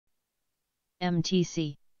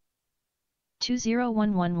MTC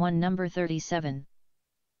 20111 number 37.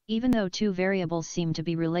 Even though two variables seem to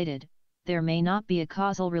be related, there may not be a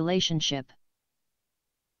causal relationship.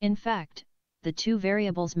 In fact, the two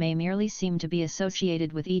variables may merely seem to be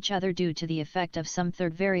associated with each other due to the effect of some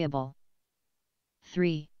third variable.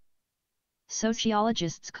 3.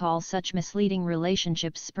 Sociologists call such misleading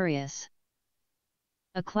relationships spurious.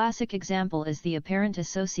 A classic example is the apparent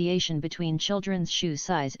association between children's shoe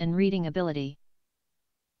size and reading ability.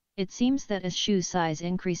 It seems that as shoe size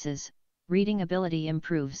increases, reading ability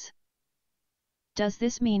improves. Does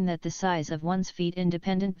this mean that the size of one's feet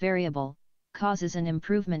independent variable causes an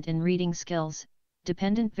improvement in reading skills,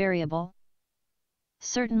 dependent variable?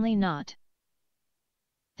 Certainly not.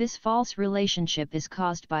 This false relationship is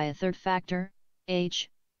caused by a third factor,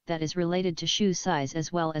 age, that is related to shoe size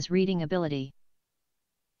as well as reading ability.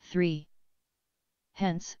 3.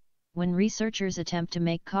 Hence, when researchers attempt to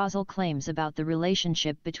make causal claims about the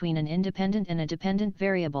relationship between an independent and a dependent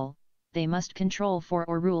variable, they must control for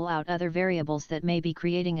or rule out other variables that may be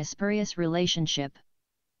creating a spurious relationship.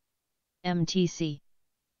 MTC.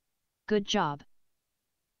 Good job.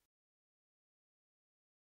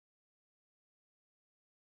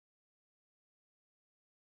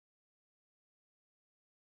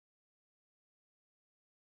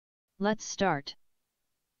 Let's start.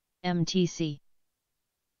 MTC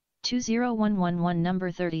 20111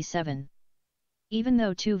 number 37. Even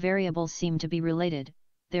though two variables seem to be related,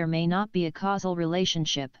 there may not be a causal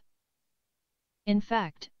relationship. In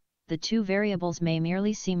fact, the two variables may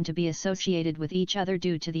merely seem to be associated with each other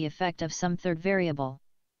due to the effect of some third variable.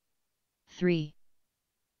 3.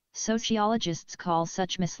 Sociologists call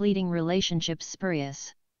such misleading relationships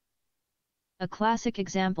spurious. A classic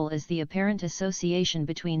example is the apparent association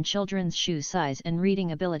between children's shoe size and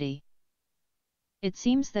reading ability. It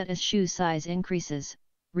seems that as shoe size increases,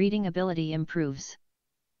 reading ability improves.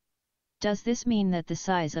 Does this mean that the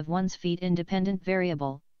size of one's feet independent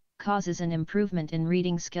variable causes an improvement in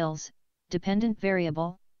reading skills, dependent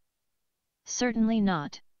variable? Certainly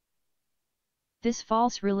not. This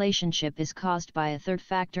false relationship is caused by a third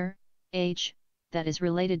factor, age, that is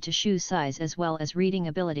related to shoe size as well as reading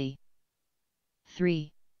ability.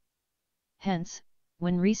 3. Hence,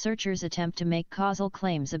 when researchers attempt to make causal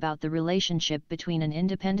claims about the relationship between an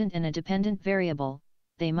independent and a dependent variable,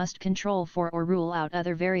 they must control for or rule out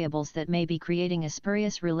other variables that may be creating a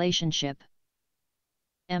spurious relationship.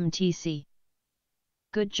 MTC.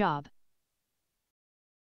 Good job.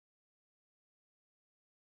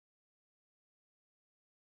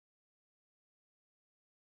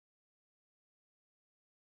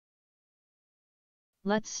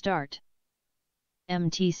 Let's start.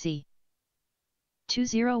 MTC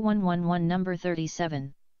 20111 number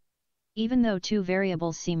 37. Even though two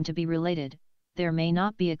variables seem to be related, there may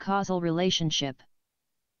not be a causal relationship.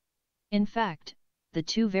 In fact, the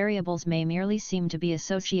two variables may merely seem to be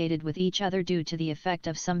associated with each other due to the effect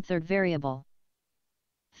of some third variable.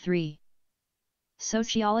 3.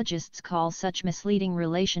 Sociologists call such misleading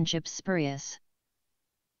relationships spurious.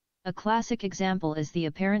 A classic example is the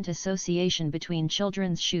apparent association between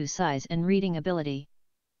children's shoe size and reading ability.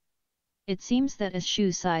 It seems that as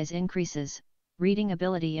shoe size increases, reading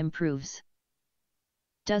ability improves.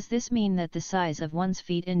 Does this mean that the size of one's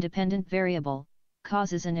feet independent variable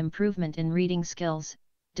causes an improvement in reading skills,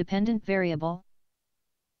 dependent variable?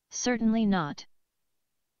 Certainly not.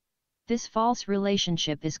 This false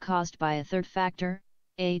relationship is caused by a third factor,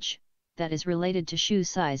 age, that is related to shoe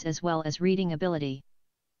size as well as reading ability.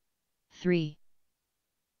 3.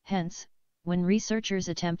 Hence, when researchers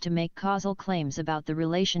attempt to make causal claims about the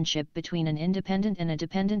relationship between an independent and a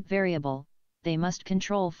dependent variable, they must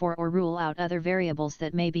control for or rule out other variables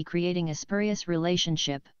that may be creating a spurious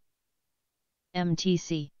relationship.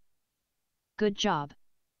 MTC. Good job.